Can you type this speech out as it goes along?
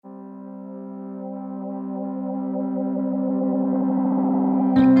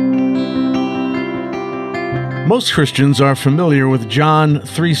Most Christians are familiar with John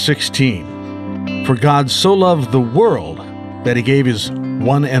 3:16. For God so loved the world that he gave his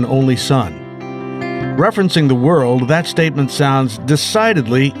one and only Son. Referencing the world, that statement sounds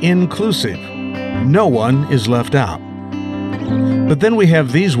decidedly inclusive. No one is left out. But then we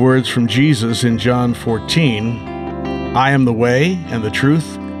have these words from Jesus in John 14, I am the way and the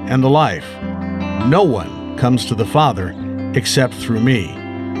truth and the life. No one comes to the Father except through me.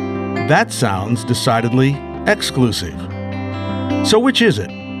 That sounds decidedly exclusive. So which is it?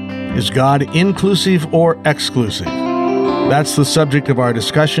 Is God inclusive or exclusive? That's the subject of our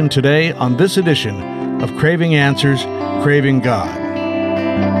discussion today on this edition of Craving Answers, Craving God.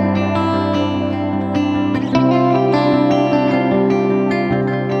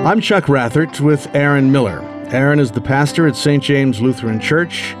 I'm Chuck Rathert with Aaron Miller. Aaron is the pastor at St. James Lutheran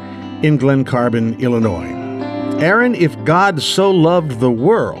Church in Glen Carbon, Illinois. Aaron, if God so loved the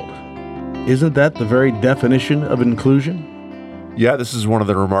world, isn't that the very definition of inclusion? Yeah, this is one of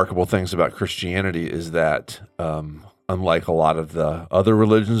the remarkable things about Christianity is that unlike a lot of the other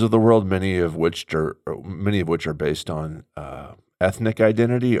religions of the world, many of which are based on ethnic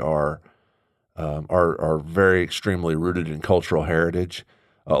identity, are very extremely rooted in cultural heritage.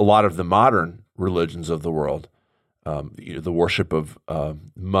 A lot of the modern religions of the world, the worship of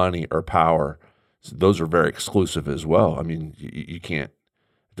money or power, those are very exclusive as well. I mean, you can't.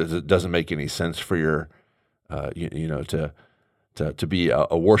 It doesn't make any sense for your, to be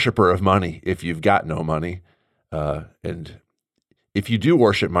a worshiper of money if you've got no money, and if you do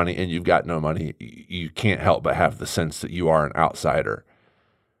worship money and you've got no money, you can't help but have the sense that you are an outsider.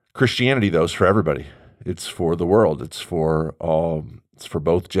 Christianity, though, is for everybody. It's for the world. It's for all. It's for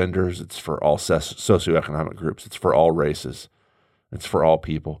both genders. It's for all socioeconomic groups. It's for all races. It's for all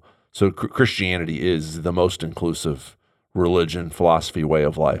people. So Christianity is the most inclusive religion, philosophy, way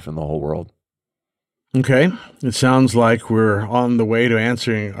of life in the whole world. Okay. It sounds like we're on the way to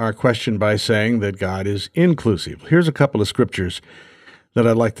answering our question by saying that God is inclusive. Here's a couple of scriptures that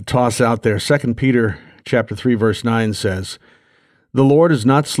I'd like to toss out there. 2 Peter chapter 3, verse 9 says, The Lord is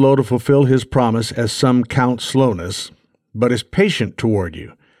not slow to fulfill his promise, as some count slowness, but is patient toward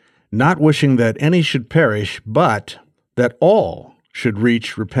you, not wishing that any should perish, but that all should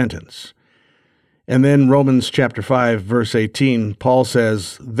reach repentance. And then Romans chapter 5, verse 18, Paul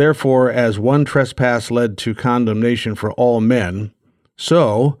says, Therefore, as one trespass led to condemnation for all men,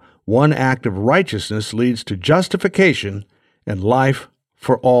 so one act of righteousness leads to justification and life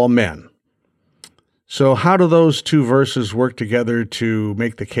for all men. So how do those two verses work together to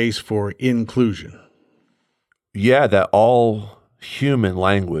make the case for inclusion? Yeah, that all human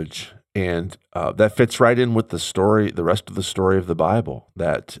language, and that fits right in with the story, the rest of the story of the Bible,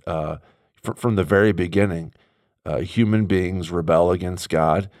 that from the very beginning, human beings rebel against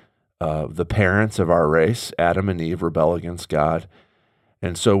God. The parents of our race, Adam and Eve, rebel against God.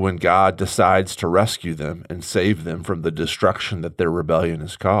 And so when God decides to rescue them and save them from the destruction that their rebellion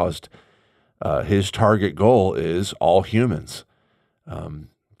has caused, his target goal is all humans.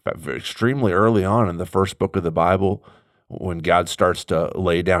 Extremely early on in the first book of the Bible, when God starts to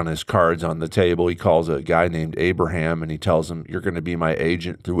lay down his cards on the table, he calls a guy named Abraham and he tells him, you're going to be my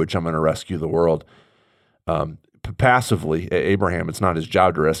agent through which I'm going to rescue the world. Passively, Abraham, it's not his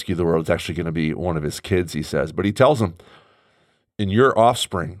job to rescue the world. It's actually going to be one of his kids, he says. But he tells him, in your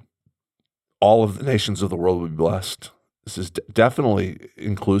offspring, all of the nations of the world will be blessed. This is definitely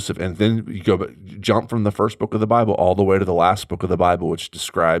inclusive. And then you jump from the first book of the Bible all the way to the last book of the Bible, which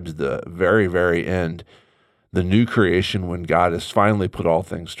describes the very, very end, the new creation when God has finally put all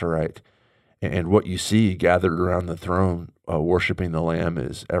things to right. And what you see gathered around the throne, worshiping the Lamb,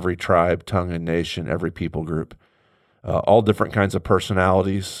 is every tribe, tongue, and nation, every people group, all different kinds of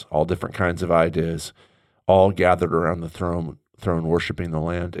personalities, all different kinds of ideas, all gathered around the throne worshiping the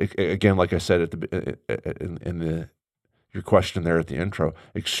Lamb. Again, like I said in your question there at the intro,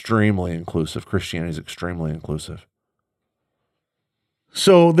 extremely inclusive. Christianity is extremely inclusive.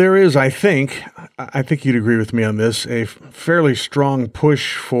 So there is, I think you'd agree with me on this, a fairly strong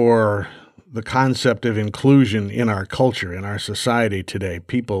push for the concept of inclusion in our culture, in our society today.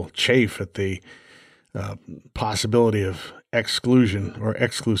 People chafe at the possibility of exclusion or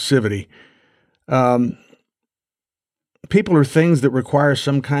exclusivity. People or things that require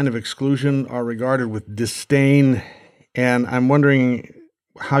some kind of exclusion are regarded with disdain, and I'm wondering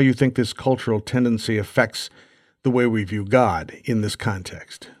how you think this cultural tendency affects the way we view God in this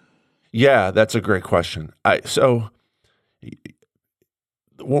context. Yeah, that's a great question. So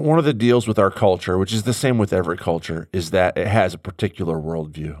one of the deals with our culture, which is the same with every culture, is that it has a particular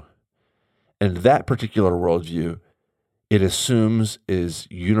worldview. And that particular worldview, it assumes is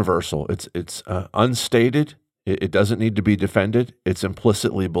universal. It's unstated, It doesn't need to be defended. It's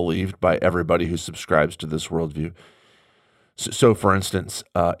implicitly believed by everybody who subscribes to this worldview. So for instance,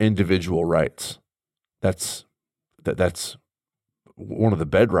 individual rights. That's one of the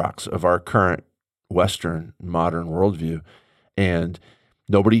bedrocks of our current Western modern worldview, and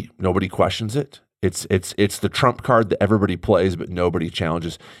nobody questions it. It's the trump card that everybody plays, but nobody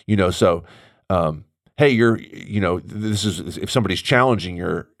challenges. Hey, this is if somebody's challenging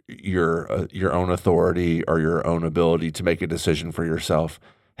your own authority or your own ability to make a decision for yourself.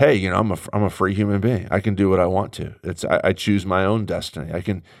 Hey, I'm a free human being. I can do what I want to. I choose my own destiny. I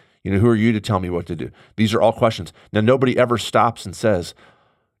can, who are you to tell me what to do? These are all questions. Now, nobody ever stops and says,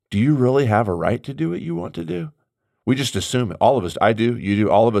 do you really have a right to do what you want to do? We just assume it. All of us, I do, you do,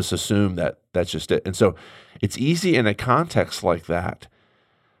 all of us assume that that's just it. And so it's easy in a context like that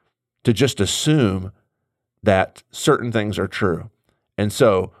to just assume that certain things are true. And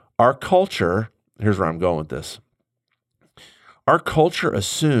so our culture, here's where I'm going with this. Our culture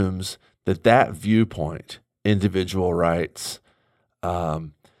assumes that viewpoint, individual rights,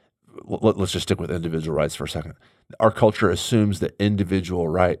 let's just stick with individual rights for a second. Our culture assumes that individual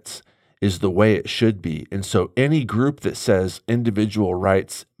rights is the way it should be. And so any group that says individual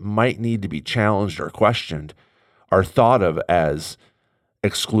rights might need to be challenged or questioned are thought of as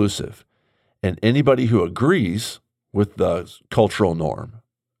exclusive. And anybody who agrees with the cultural norm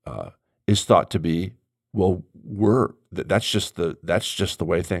is thought to be, well, that's just the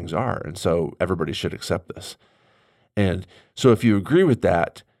way things are, and so everybody should accept this. And so if you agree with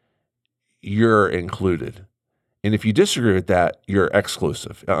that, you're included, and if you disagree with that, you're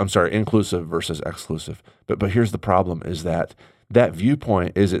exclusive. Inclusive versus exclusive. But here's the problem: is that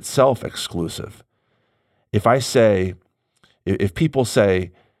viewpoint is itself exclusive. If people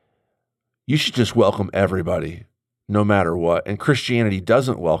say you should just welcome everybody, no matter what. And Christianity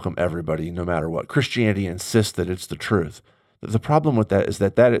doesn't welcome everybody, no matter what. Christianity insists that it's the truth. The problem with that is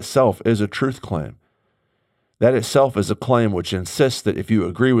that itself is a truth claim. That itself is a claim which insists that if you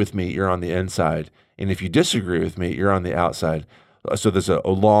agree with me, you're on the inside. And if you disagree with me, you're on the outside. So there's a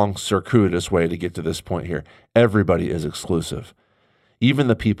long, circuitous way to get to this point here. Everybody is exclusive. Even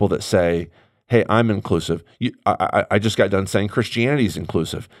the people that say, hey, I'm inclusive. I just got done saying Christianity is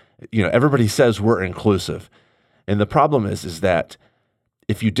inclusive. Everybody says we're inclusive. And the problem is that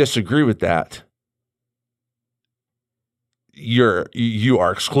if you disagree with that, you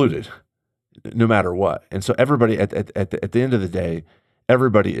are excluded, no matter what. And so everybody at the end of the day,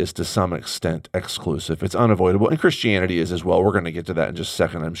 everybody is to some extent exclusive. It's unavoidable, and Christianity is as well. We're going to get to that in just a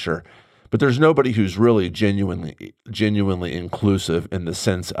second, I'm sure. But there's nobody who's really genuinely inclusive in the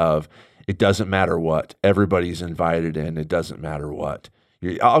sense of it doesn't matter what. Everybody's invited in. It doesn't matter what.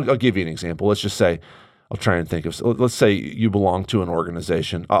 I'll give you an example. Let's just say, I'll try and think of, let's say you belong to an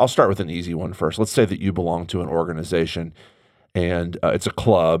organization. I'll start with an easy one first. Let's say that you belong to an organization and it's a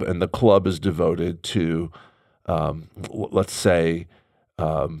club, and the club is devoted to, let's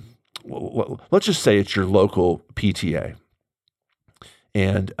just say it's your local PTA,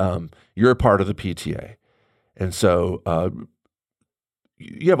 and you're a part of the PTA. And so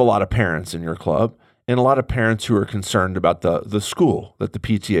you have a lot of parents in your club, and a lot of parents who are concerned about the school that the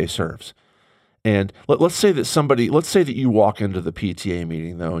PTA serves. And let's say that you walk into the PTA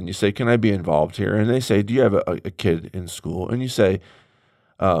meeting, though, and you say, can I be involved here? And they say, do you have a kid in school? And you say,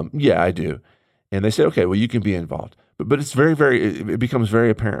 yeah, I do. And they say, okay, well, you can be involved. But it's it becomes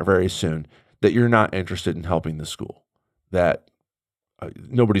very apparent very soon that you're not interested in helping the school, that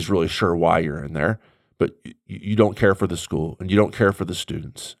nobody's really sure why you're in there, but you don't care for the school, and you don't care for the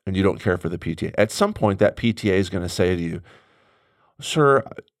students, and you don't care for the PTA. At some point, that PTA is going to say to you, sir,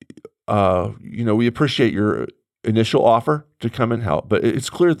 we appreciate your initial offer to come and help, but it's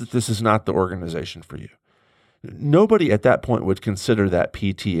clear that this is not the organization for you. Nobody at that point would consider that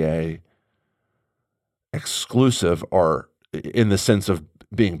PTA exclusive or in the sense of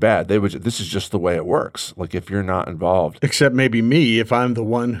being bad. This is just the way it works. Like if you're not involved. Except maybe me, if I'm the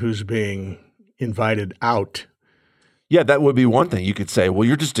one who's being invited out. Yeah, that would be one thing. You could say, well,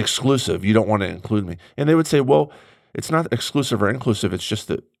 you're just exclusive. You don't want to include me. And they would say, well, it's not exclusive or inclusive. It's just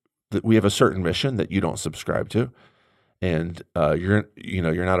that we have a certain mission that you don't subscribe to, and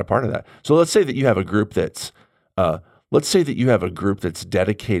you're not a part of that. So let's say that you have a group that's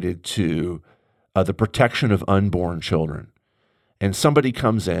dedicated to the protection of unborn children, and somebody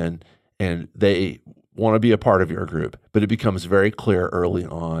comes in and they want to be a part of your group, but it becomes very clear early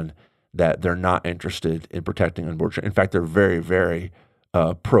on that they're not interested in protecting unborn children. In fact, they're very, very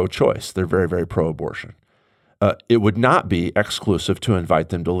pro-choice. They're very, very pro-abortion. It would not be exclusive to invite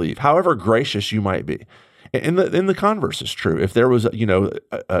them to leave, however gracious you might be. And the converse is true. If there was,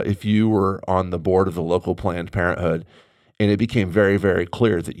 if you were on the board of the local Planned Parenthood and it became very, very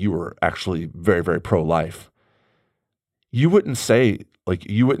clear that you were actually very, very pro-life, you wouldn't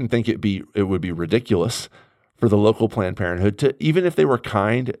think it would be ridiculous for the local Planned Parenthood to, even if they were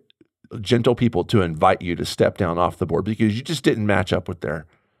kind, gentle people, to invite you to step down off the board because you just didn't match up with their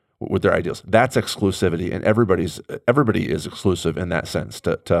ideals. That's exclusivity, and everybody is exclusive in that sense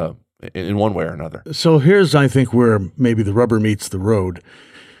in one way or another. So here's, I think, where maybe the rubber meets the road.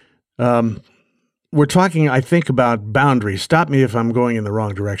 We're talking, I think, about boundaries. Stop me if I'm going in the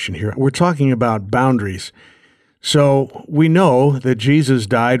wrong direction here. We're talking about boundaries. So we know that Jesus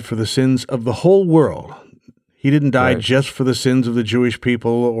died for the sins of the whole world. He didn't die just for the sins of the Jewish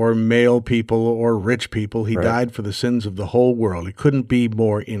people or male people or rich people. He died for the sins of the whole world. It couldn't be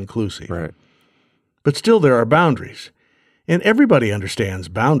more inclusive. Right. But still, there are boundaries. And everybody understands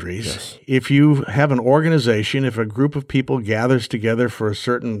boundaries. Yes. If you have an organization, if a group of people gathers together for a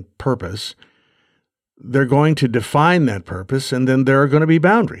certain purpose, they're going to define that purpose, and then there are going to be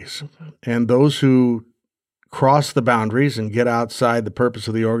boundaries. And those who cross the boundaries and get outside the purpose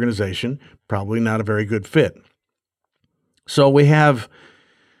of the organization, probably not a very good fit. So we have,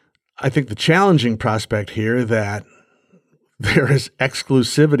 I think, the challenging prospect here that there is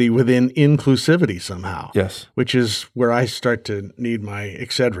exclusivity within inclusivity somehow. Yes. Which is where I start to need my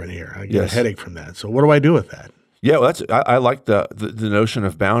Excedrin here. I get a headache from that. So what do I do with that? Yeah, well, I like the notion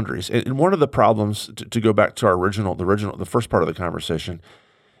of boundaries. And one of the problems, to go back to the first part of the conversation,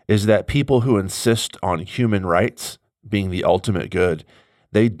 is that people who insist on human rights being the ultimate good,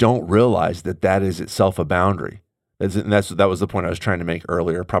 they don't realize that is itself a boundary. That was the point I was trying to make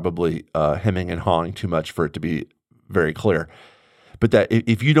earlier, probably hemming and hawing too much for it to be very clear. But that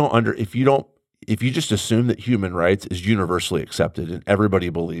if you just assume that human rights is universally accepted and everybody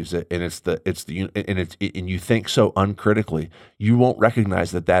believes it, and you think so uncritically, you won't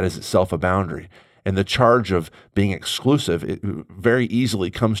recognize that is itself a boundary. And the charge of being exclusive, it very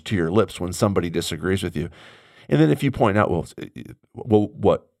easily comes to your lips when somebody disagrees with you. And then if you point out,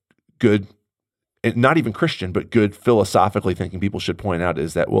 what good, and not even Christian, but good philosophically thinking people should point out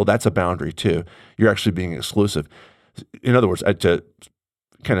is that, that's a boundary too. You're actually being exclusive. In other words, to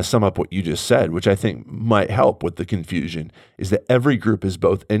kind of sum up what you just said, which I think might help with the confusion, is that every group is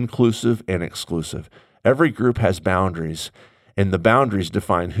both inclusive and exclusive. Every group has boundaries, and the boundaries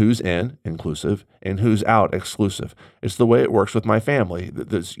define who's in, inclusive, and who's out, exclusive. It's the way it works with my family.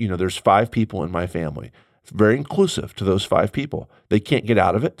 There's 5 people in my family. It's very inclusive to those 5 people. They can't get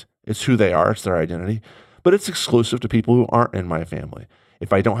out of it. It's who they are. It's their identity. But it's exclusive to people who aren't in my family.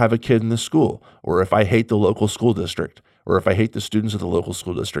 If I don't have a kid in the school, or if I hate the local school district, or if I hate the students of the local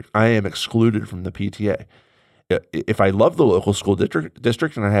school district, I am excluded from the PTA. If I love the local school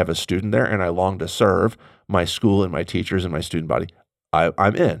district and I have a student there and I long to serve my school and my teachers and my student body,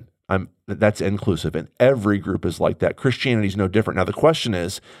 I'm in. That's inclusive. And every group is like that. Christianity is no different. Now, the question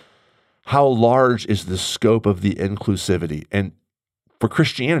is, how large is the scope of the inclusivity? And for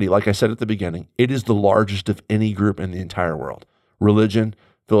Christianity, like I said at the beginning, it is the largest of any group in the entire world. Religion,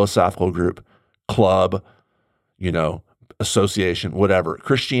 philosophical group, club, association, whatever.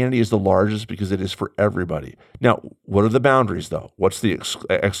 Christianity is the largest because it is for everybody. Now, what are the boundaries, though? What's the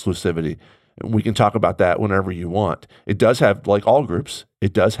exclusivity? We can talk about that whenever you want. It does have, like all groups,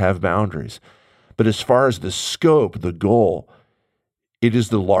 it does have boundaries. But as far as the scope, the goal, it is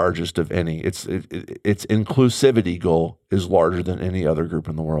the largest of any. Its inclusivity goal is larger than any other group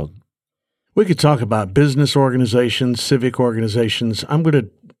in the world. We could talk about business organizations, civic organizations. I'm going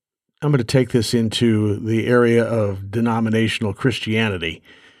to take this into the area of denominational Christianity.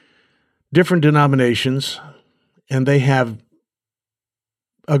 Different denominations, and they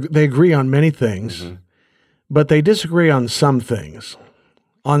agree on many things, but they disagree on some things,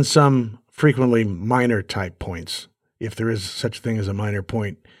 on some frequently minor type points, if there is such a thing as a minor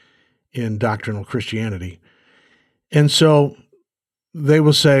point in doctrinal Christianity. And so they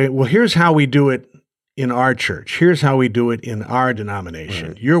will say, well, here's how we do it in our church. Here's how we do it in our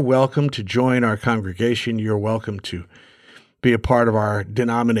denomination. Right. You're welcome to join our congregation. You're welcome to be a part of our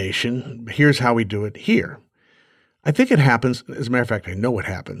denomination. Here's how we do it here. I think it happens. As a matter of fact, I know it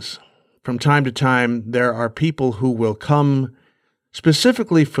happens. From time to time, there are people who will come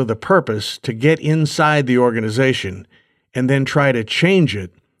specifically for the purpose to get inside the organization and then try to change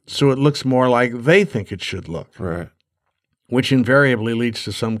it so it looks more like they think it should look. Right. Which invariably leads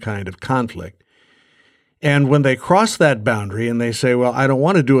to some kind of conflict. And when they cross that boundary and they say, well, I don't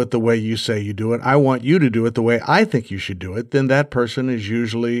want to do it the way you say you do it, I want you to do it the way I think you should do it, then that person is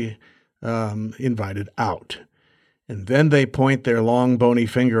usually invited out. And then they point their long, bony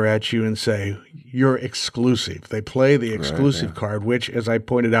finger at you and say, you're exclusive. They play the exclusive card, which, as I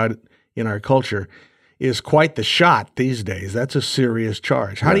pointed out in our culture, is quite the shot these days. That's a serious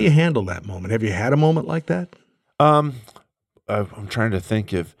charge. How do you handle that moment? Have you had a moment like that? I'm trying to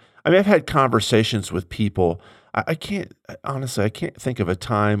think I've had conversations with people. I can't think of a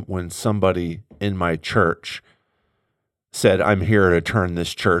time when somebody in my church said, I'm here to turn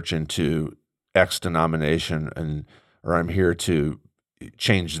this church into X denomination, or I'm here to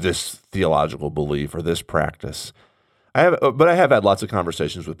change this theological belief or this practice. But I have had lots of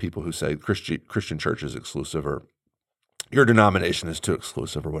conversations with people who say Christian church is exclusive, or your denomination is too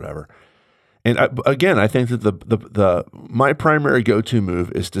exclusive, or whatever. And I think that my primary go-to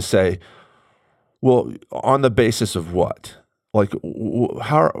move is to say, well, on the basis of what? Like,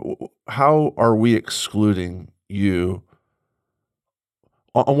 how are we excluding you?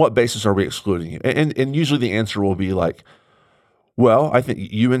 On what basis are we excluding you? And usually the answer will be like, well, I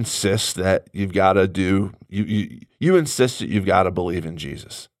think you insist that you've got to you insist that you've got to believe in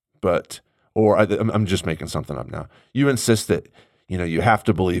Jesus, I'm just making something up now. You insist that you have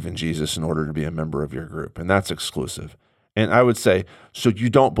to believe in Jesus in order to be a member of your group, and that's exclusive. And I would say, so you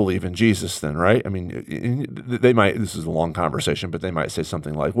don't believe in Jesus then, right? I mean, they might, this is a long conversation, but they might say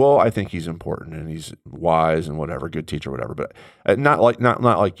something like, well, I think he's important and he's wise and whatever, good teacher, whatever, but not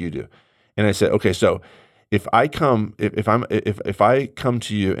like you do. And I said, okay, so if I come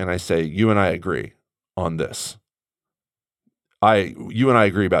to you and I say, you and I agree on this, you and I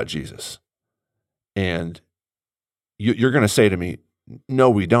agree about Jesus, and you're going to say to me, no,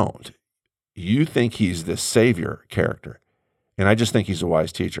 we don't. You think he's this savior character, and I just think he's a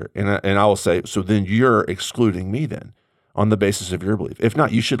wise teacher. And I will say, so then you're excluding me then on the basis of your belief. If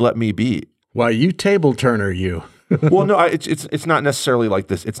not, you should let me be. Why, you table turner, you. Well, no, it's not necessarily like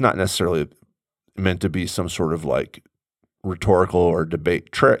this. It's not necessarily meant to be some sort of like rhetorical or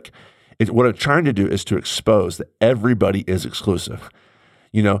debate trick. What I'm trying to do is to expose that everybody is exclusive.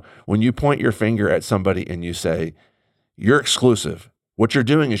 When you point your finger at somebody and you say, you're exclusive, what you're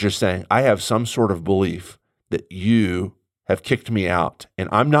doing is you're saying, I have some sort of belief that you have kicked me out and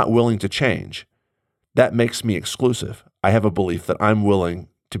I'm not willing to change. That makes me exclusive. I have a belief that I'm willing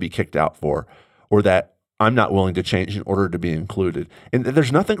to be kicked out for, or that I'm not willing to change in order to be included. And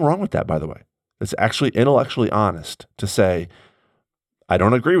there's nothing wrong with that, by the way. It's actually intellectually honest to say, I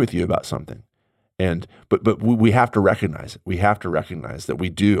don't agree with you about something. But we have to recognize it. We have to recognize that we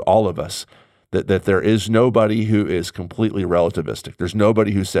do, all of us, that there is nobody who is completely relativistic. There's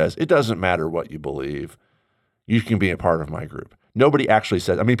nobody who says, it doesn't matter what you believe. You can be a part of my group. Nobody actually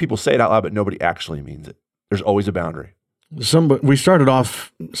says, people say it out loud, but nobody actually means it. There's always a boundary. We started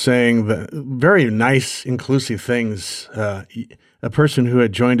off saying the very nice, inclusive things. A person who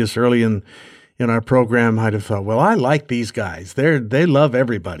had joined us early in our program might have thought, well, I like these guys. They love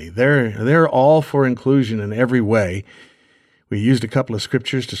everybody. They're all for inclusion in every way. We used a couple of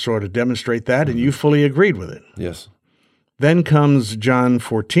scriptures to sort of demonstrate that, and you fully agreed with it. Yes. Then comes John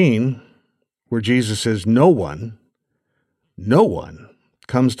 14, where Jesus says, no one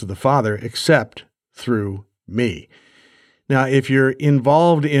comes to the Father except through me. Now, if you're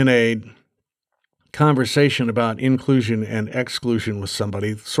involved in a conversation about inclusion and exclusion with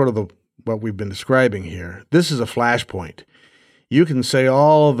somebody, sort of what we've been describing here, this is a flashpoint. You can say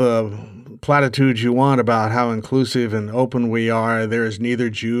all the platitudes you want about how inclusive and open we are. There is neither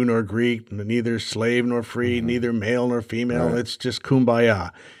Jew nor Greek, neither slave nor free, neither male nor female. Right. It's just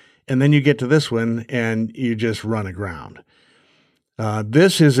kumbaya. And then you get to this one and you just run aground.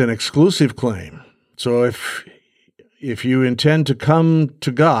 This is an exclusive claim. So if you intend to come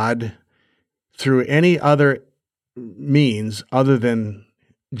to God through any other means other than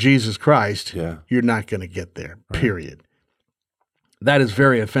Jesus Christ, you're not going to get there, period. That is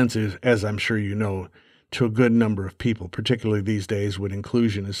very offensive, as I'm sure you know, to a good number of people, particularly these days when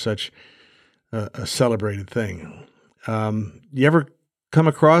inclusion is such a celebrated thing. You ever come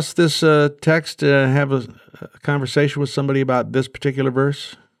across this text, have a conversation with somebody about this particular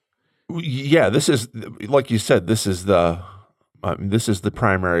verse? Yeah, this is, like you said, this is the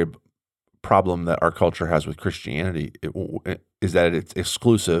primary problem that our culture has with Christianity, is that it's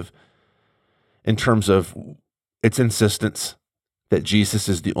exclusive in terms of its insistence that Jesus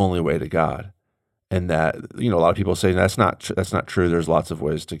is the only way to God, and that a lot of people say that's not true. There's lots of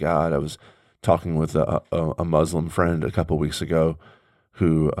ways to God. I was talking with a Muslim friend a couple of weeks ago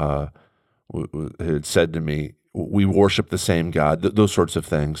who had said to me, "We worship the same God." Those sorts of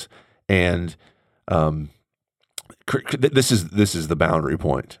things, and this is the boundary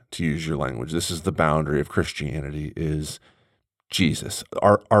point, to use your language. This is the boundary of Christianity, is Jesus.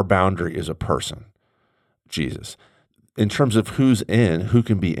 Our boundary is a person, Jesus. In terms of who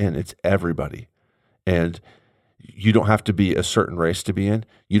can be in, it's everybody. And you don't have to be a certain race to be in.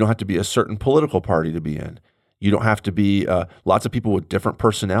 You don't have to be a certain political party to be in. You don't have to be lots of people with different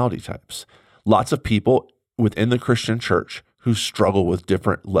personality types. Lots of people within the Christian church who struggle with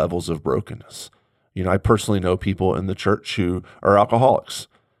different levels of brokenness. I personally know people in the church who are alcoholics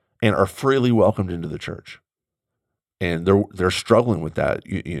and are freely welcomed into the church. And they're struggling with that,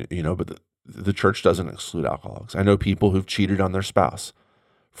 but the church doesn't exclude alcoholics. I know people who've cheated on their spouse,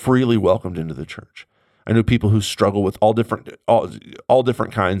 freely welcomed into the church. I know people who struggle with all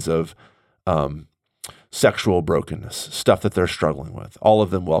different kinds of sexual brokenness, stuff that they're struggling with. All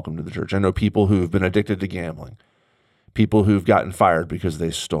of them welcome to the church. I know people who've been addicted to gambling, people who've gotten fired because they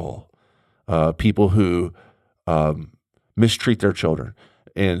stole, people who mistreat their children,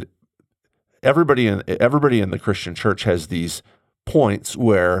 and everybody in the Christian church has these points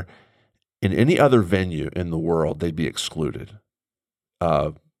where, in any other venue in the world, they'd be excluded.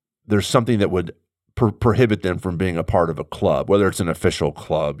 There's something that would prohibit them from being a part of a club, whether it's an official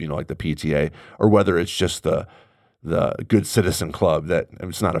club, like the PTA, or whether it's just the Good Citizen Club that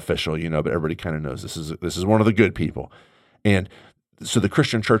it's not official, but everybody kind of knows this is one of the good people. And so the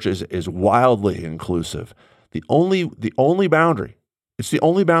Christian church is wildly inclusive. The only boundary,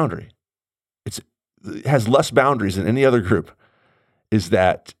 it has less boundaries than any other group, is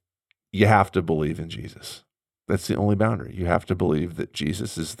that you have to believe in Jesus. That's the only boundary. You have to believe that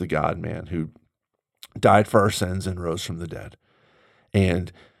Jesus is the God-man who died for our sins and rose from the dead.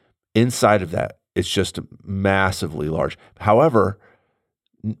 And inside of that, it's just massively large. However,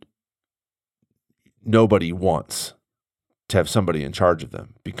 nobody wants to have somebody in charge of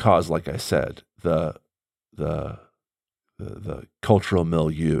them because, like I said, the cultural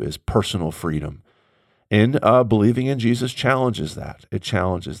milieu is personal freedom. And believing in Jesus challenges that. It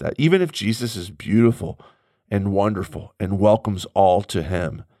challenges that. Even if Jesus is beautiful and wonderful and welcomes all to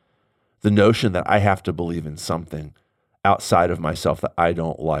him, the notion that I have to believe in something outside of myself that I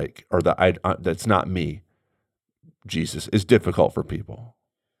don't like, or that's not me, Jesus, is difficult for people.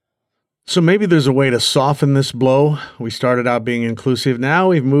 So maybe there's a way to soften this blow. We started out being inclusive. Now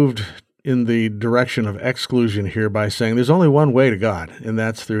we've moved in the direction of exclusion here by saying there's only one way to God, and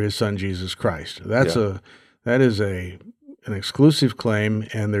that's through his son, Jesus Christ. That is an exclusive claim,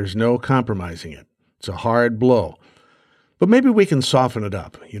 and there's no compromising it. It's a hard blow. But maybe we can soften it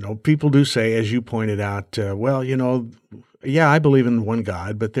up. People do say, as you pointed out, I believe in one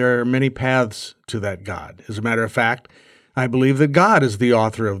God, but there are many paths to that God. As a matter of fact, I believe that God is the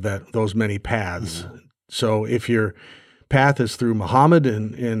author of those many paths. Mm-hmm. So if your path is through Muhammad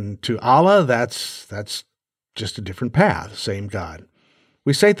and to Allah, that's just a different path, same God.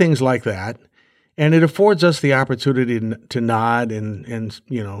 We say things like that, and it affords us the opportunity to nod and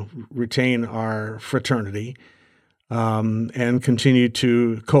retain our fraternity. And continue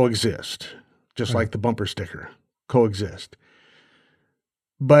to coexist, just like the bumper sticker, coexist.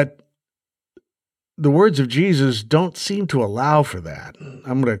 But the words of Jesus don't seem to allow for that.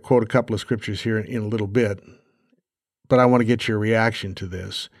 I'm going to quote a couple of scriptures here in a little bit, but I want to get your reaction to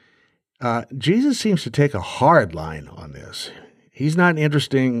this. Jesus seems to take a hard line on this. He's not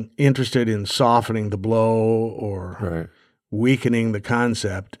interested in softening the blow or weakening the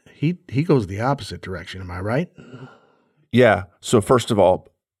concept. He goes the opposite direction. Am I right? Yeah. So first of all,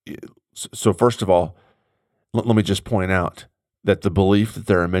 let me just point out that the belief that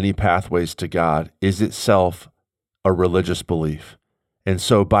there are many pathways to God is itself a religious belief, and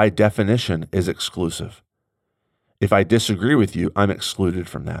so by definition is exclusive. If I disagree with you, I'm excluded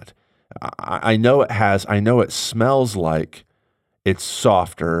from that. I know it smells like it's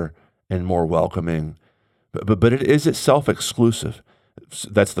softer and more welcoming, but it is itself exclusive.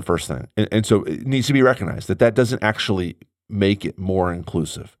 That's the first thing. And so it needs to be recognized that doesn't actually make it more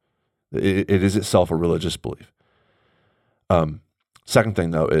inclusive. It is itself a religious belief. Second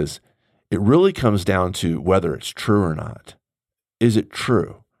thing, though, is it really comes down to whether it's true or not. Is it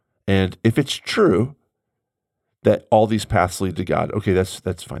true? And if it's true that all these paths lead to God, okay, that's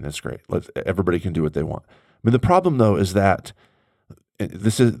fine. That's great. Everybody can do what they want. I mean, the problem, though, is that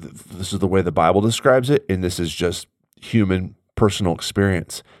this is the way the Bible describes it, and this is just human personal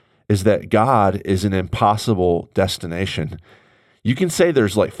experience, is that God is an impossible destination. You can say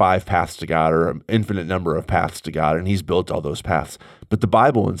there's like 5 paths to God or an infinite number of paths to God, and he's built all those paths. But the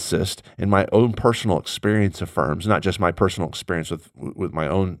Bible insists, and my own personal experience affirms, not just my personal experience with my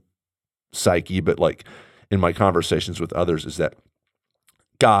own psyche, but like in my conversations with others, is that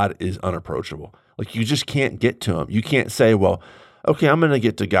God is unapproachable. Like you just can't get to him. You can't say, well, okay, I'm going to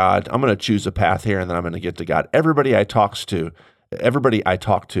get to God. I'm going to choose a path here, and then I'm going to get to God. Everybody I talk to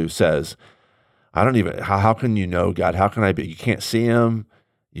says, I don't even, how can you know God? How can I be? You can't see him.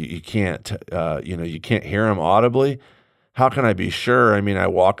 You can't, you can't hear him audibly. How can I be sure? I mean, I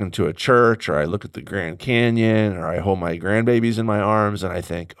walk into a church, or I look at the Grand Canyon, or I hold my grandbabies in my arms and I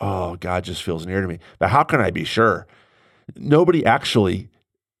think, oh, God just feels near to me. But how can I be sure? Nobody actually,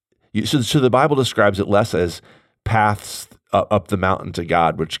 so the Bible describes it less as paths up the mountain to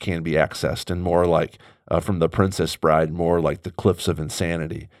God, which can be accessed, and more like from the Princess Bride, more like the cliffs of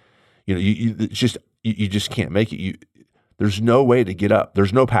insanity. You just can't make it. There's no way to get up.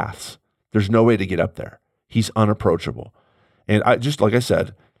 There's no paths. There's no way to get up there. He's unapproachable. And like I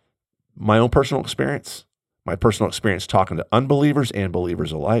said, my own personal experience talking to unbelievers and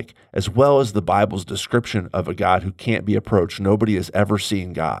believers alike, as well as the Bible's description of a God who can't be approached. Nobody has ever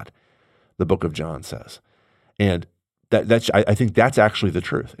seen God, the book of John says. And I think that's actually the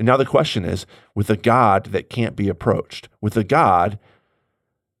truth. And now the question is, with a God that can't be approached, with a God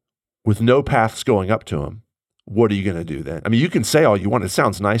with no paths going up to him, what are you going to do then? I mean, you can say all you want. It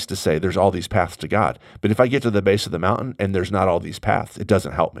sounds nice to say there's all these paths to God. But if I get to the base of the mountain and there's not all these paths, it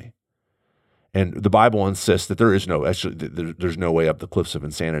doesn't help me. And the Bible insists that there's no way up the cliffs of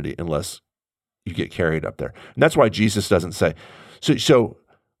insanity unless you get carried up there. And that's why Jesus doesn't say, so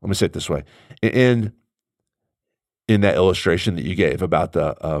let me say it this way. In that illustration that you gave about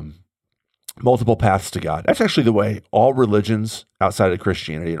the multiple paths to God, that's actually the way all religions outside of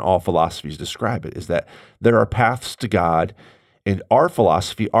Christianity and all philosophies describe it, is that there are paths to God, and our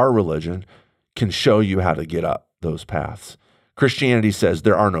philosophy, our religion, can show you how to get up those paths. Christianity says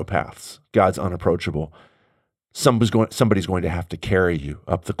there are no paths. God's unapproachable. Somebody's going to have to carry you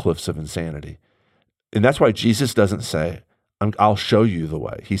up the cliffs of insanity. And that's why Jesus doesn't say, I'll show you the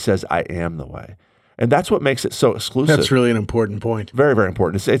way. He says, I am the way. And that's what makes it so exclusive. That's really an important point. Very, very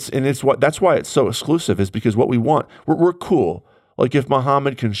important. That's why it's so exclusive, is because what we want, we're cool. Like if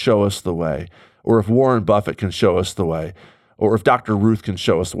Muhammad can show us the way, or if Warren Buffett can show us the way, or if Dr. Ruth can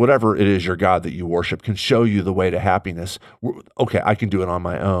show us, whatever it is your God that you worship can show you the way to happiness. Okay, I can do it on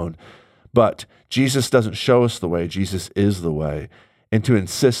my own. But Jesus doesn't show us the way. Jesus is the way. And to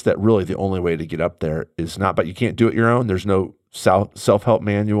insist that really the only way to get up there is not, but you can't do it your own. There's no self-help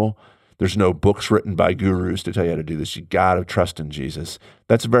manual. There's no books written by gurus to tell you how to do this. You got to trust in Jesus.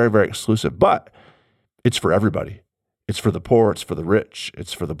 That's very, very exclusive, but it's for everybody. It's for the poor. It's for the rich.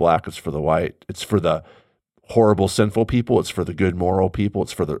 It's for the black. It's for the white. It's for the horrible, sinful people. It's for the good, moral people.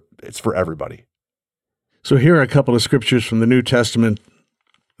 It's for everybody. So here are a couple of scriptures from the New Testament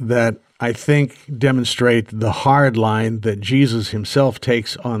that I think demonstrate the hard line that Jesus himself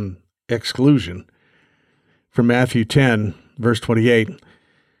takes on exclusion. From Matthew 10, verse 28,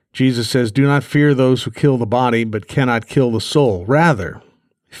 Jesus says, "Do not fear those who kill the body, but cannot kill the soul. Rather,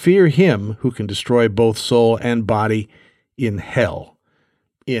 fear him who can destroy both soul and body in hell."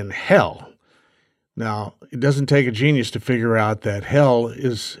 In hell. Now, it doesn't take a genius to figure out that hell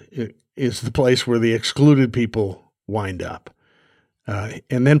is the place where the excluded people wind up.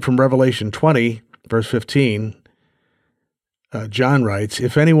 And then from Revelation 20, verse 15, John writes,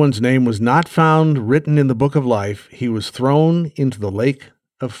 "If anyone's name was not found written in the book of life, he was thrown into the lake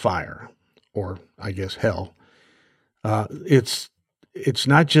of fire," or I guess hell. It's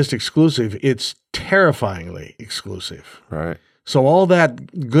not just exclusive, it's terrifyingly exclusive. Right. So all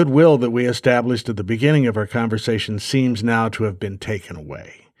that goodwill that we established at the beginning of our conversation seems now to have been taken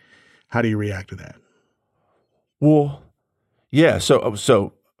away. How do you react to that? Well, yeah.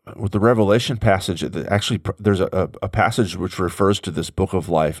 So with the Revelation passage, actually there's a passage which refers to this book of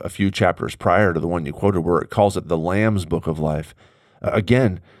life a few chapters prior to the one you quoted, where it calls it the Lamb's book of life.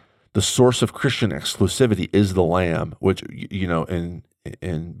 Again, the source of Christian exclusivity is the Lamb, which, in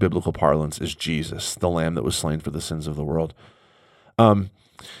biblical parlance is Jesus, the Lamb that was slain for the sins of the world.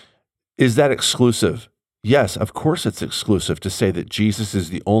 Is that exclusive? Yes, of course it's exclusive to say that Jesus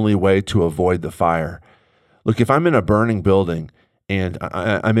is the only way to avoid the fire. Look, if I'm in a burning building and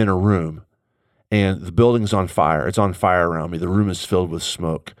I'm in a room and the building's on fire, it's on fire around me, the room is filled with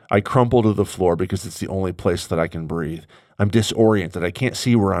smoke, I crumple to the floor because it's the only place that I can breathe. I'm disoriented. I can't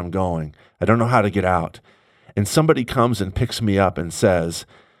see where I'm going. I don't know how to get out. And somebody comes and picks me up and says,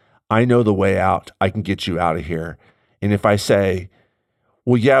 "I know the way out. I can get you out of here." And if I say,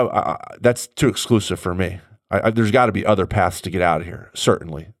 "Well, yeah, that's too exclusive for me. There's got to be other paths to get out of here."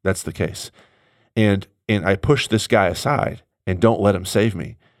 Certainly, that's the case. And I push this guy aside and don't let him save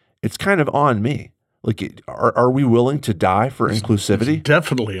me. It's kind of on me. Like, are we willing to die for inclusivity? It's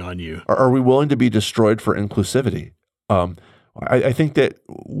definitely on you. Are we willing to be destroyed for inclusivity? I think that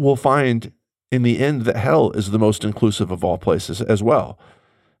we'll find in the end that hell is the most inclusive of all places as well.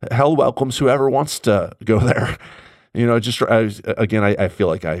 Hell welcomes whoever wants to go there. I feel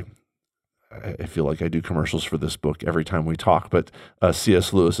like I feel like I do commercials for this book every time we talk, but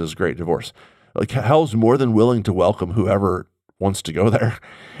C.S. Lewis's Great Divorce. Like, hell's more than willing to welcome whoever wants to go there,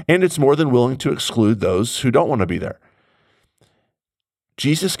 and it's more than willing to exclude those who don't want to be there.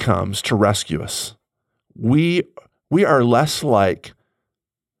 Jesus comes to rescue us. We're less like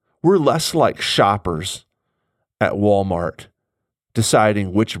shoppers at Walmart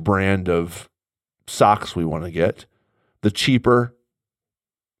deciding which brand of socks we want to get, the cheaper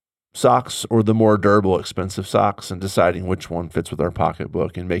socks or the more durable, expensive socks, and deciding which one fits with our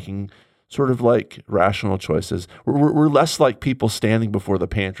pocketbook and making sort of like rational choices. We're less like people standing before the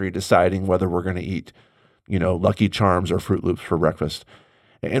pantry deciding whether we're going to eat, Lucky Charms or Fruit Loops for breakfast.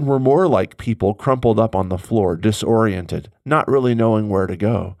 And we're more like people crumpled up on the floor, disoriented, not really knowing where to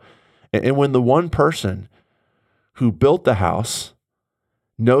go. And when the one person who built the house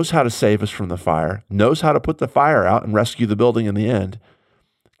knows how to save us from the fire, knows how to put the fire out and rescue the building in the end,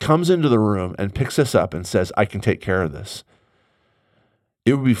 comes into the room and picks us up and says, I can take care of this.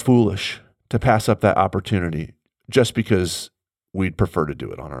 It would be foolish to pass up that opportunity just because we'd prefer to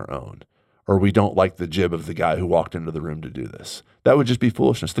do it on our own, or we don't like the jib of the guy who walked into the room to do this. That would just be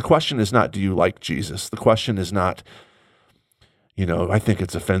foolishness. The question is not, do you like Jesus? The question is not, I think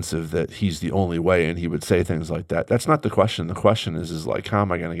it's offensive that he's the only way and he would say things like that. That's not the question. The question is like, how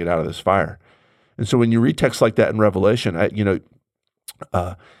am I going to get out of this fire? And so when you read texts like that in Revelation, I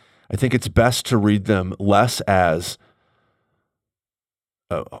think it's best to read them less as,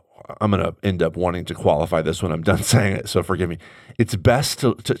 I'm going to end up wanting to qualify this when I'm done saying it, so forgive me. It's best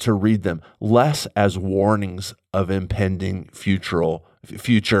to read them less as warnings of impending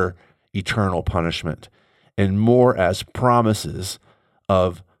future eternal punishment, and more as promises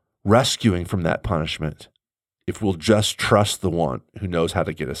of rescuing from that punishment if we'll just trust the one who knows how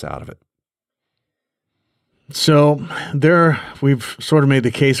to get us out of it. So we've sort of made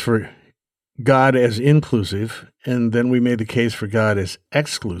the case for God as inclusive, and then we made the case for God as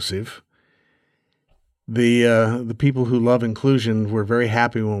exclusive. The people who love inclusion were very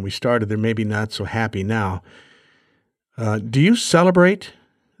happy when we started. They're maybe not so happy now. Do you celebrate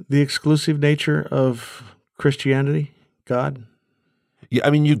the exclusive nature of Christianity, God? Yeah, I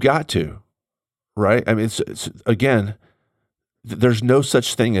mean, you got to, right? I mean, it's again, there's no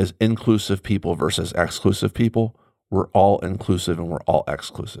such thing as inclusive people versus exclusive people. We're all inclusive and we're all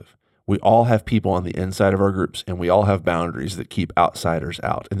exclusive. We all have people on the inside of our groups, and we all have boundaries that keep outsiders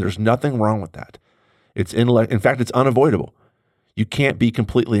out. And there's nothing wrong with that. In fact, it's unavoidable. You can't be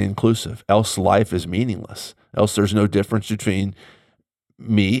completely inclusive, else life is meaningless. Else there's no difference between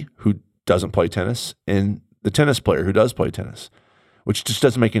me, who doesn't play tennis, and the tennis player who does play tennis, which just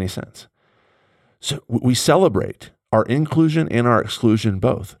doesn't make any sense. So we celebrate our inclusion and our exclusion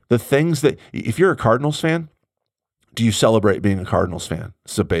both. The things that, if you're a Cardinals fan, do you celebrate being a Cardinals fan?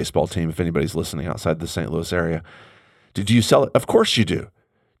 It's a baseball team, if anybody's listening outside the St. Louis area. Do you celebrate? Of course you do.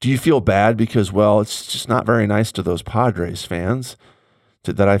 Do you feel bad because, well, it's just not very nice to those Padres fans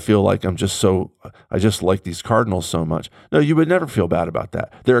that I feel like I just like these Cardinals so much? No, you would never feel bad about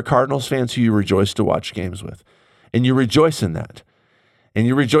that. There are Cardinals fans who you rejoice to watch games with, and you rejoice in that. And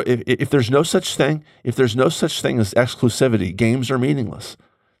you rejoice if there's no such thing as exclusivity, games are meaningless.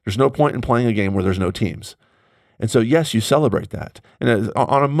 There's no point in playing a game where there's no teams. And so, yes, you celebrate that. And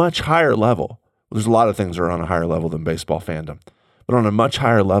on a much higher level, there's a lot of things that are on a higher level than baseball fandom. But on a much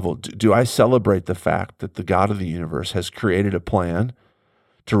higher level, do I celebrate the fact that the God of the universe has created a plan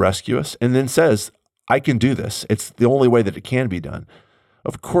to rescue us and then says, I can do this. It's the only way that it can be done.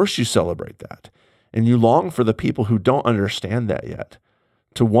 Of course you celebrate that. And you long for the people who don't understand that yet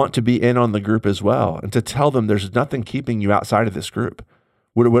to want to be in on the group as well, and to tell them there's nothing keeping you outside of this group,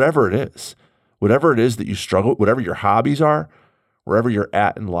 whatever it is. Whatever it is that you struggle, whatever your hobbies are, wherever you're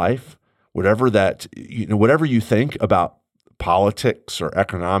at in life, whatever you think about politics or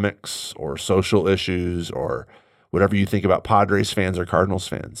economics or social issues, or whatever you think about Padres fans or Cardinals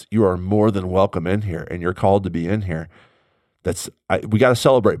fans, you are more than welcome in here, and you're called to be in here. We got to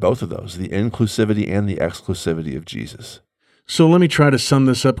celebrate both of those, the inclusivity and the exclusivity of Jesus. So let me try to sum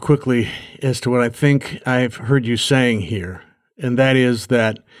this up quickly as to what I think I've heard you saying here, and that is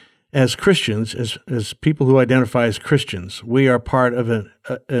that as Christians, as people who identify as Christians, we are part of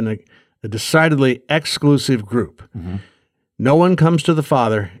a decidedly exclusive group. Mm-hmm. No one comes to the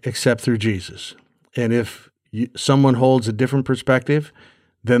Father except through Jesus. And if someone holds a different perspective,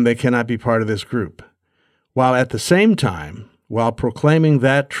 then they cannot be part of this group. While at the same time, while proclaiming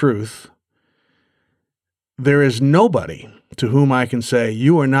that truth, there is nobody to whom I can say,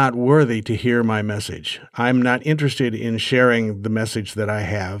 you are not worthy to hear my message. I'm not interested in sharing the message that I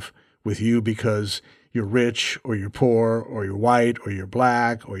have with you because you're rich or you're poor or you're white or you're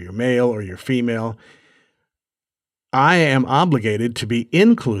black or you're male or you're female. I am obligated to be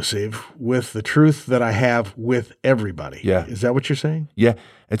inclusive with the truth that I have with everybody. Yeah. Is that what you're saying? Yeah.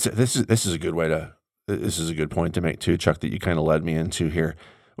 This is a good way to, this is a good point to make too, Chuck, that you kind of led me into here.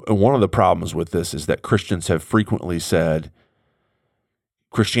 And one of the problems with this is that Christians have frequently said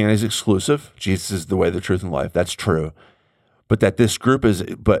Christianity is exclusive. Jesus is the way, the truth, and life. That's true. But that this group is,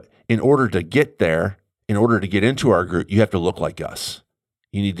 but in order to get there, in order to get into our group, you have to look like us.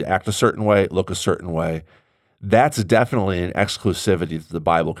 You need to act a certain way, look a certain way. That's definitely an exclusivity that the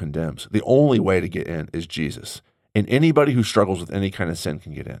Bible condemns. The only way to get in is Jesus. And anybody who struggles with any kind of sin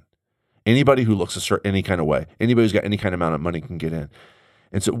can get in. Anybody who looks any kind of way, anybody who's got any kind of amount of money can get in.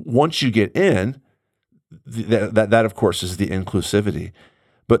 And so once you get in, that of course is the inclusivity.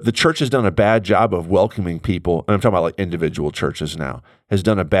 But the church has done a bad job of welcoming people, and I'm talking about like individual churches now, has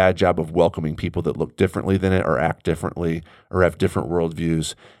done a bad job of welcoming people that look differently than it or act differently or have different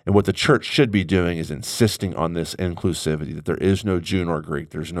worldviews. And what the church should be doing is insisting on this inclusivity, that there is no Jew nor Greek,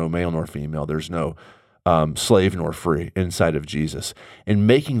 there's no male nor female, there's no slave nor free inside of Jesus, and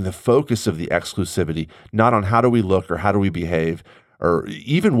making the focus of the exclusivity not on how do we look or how do we behave or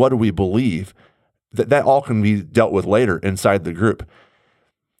even what do we believe, that all can be dealt with later inside the group.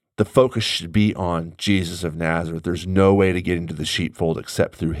 The focus should be on Jesus of Nazareth. There's no way to get into the sheepfold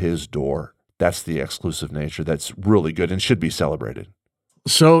except through his door. That's the exclusive nature. That's really good and should be celebrated.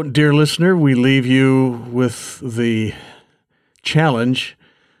 So, dear listener, we leave you with the challenge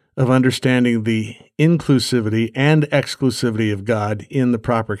of understanding the inclusivity and exclusivity of God in the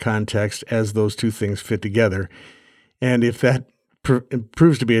proper context as those two things fit together. And if that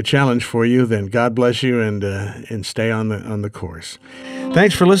proves to be a challenge for you, then God bless you and stay on the course.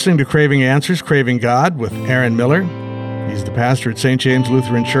 Thanks for listening to Craving Answers, Craving God with Aaron Miller. He's the pastor at St. James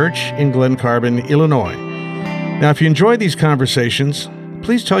Lutheran Church in Glen Carbon, Illinois. Now, if you enjoy these conversations,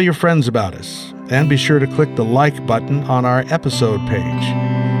 please tell your friends about us and be sure to click the like button on our episode page.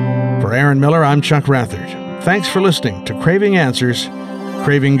 For Aaron Miller, I'm Chuck Rathert. Thanks for listening to Craving Answers,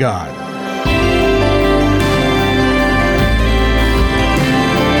 Craving God.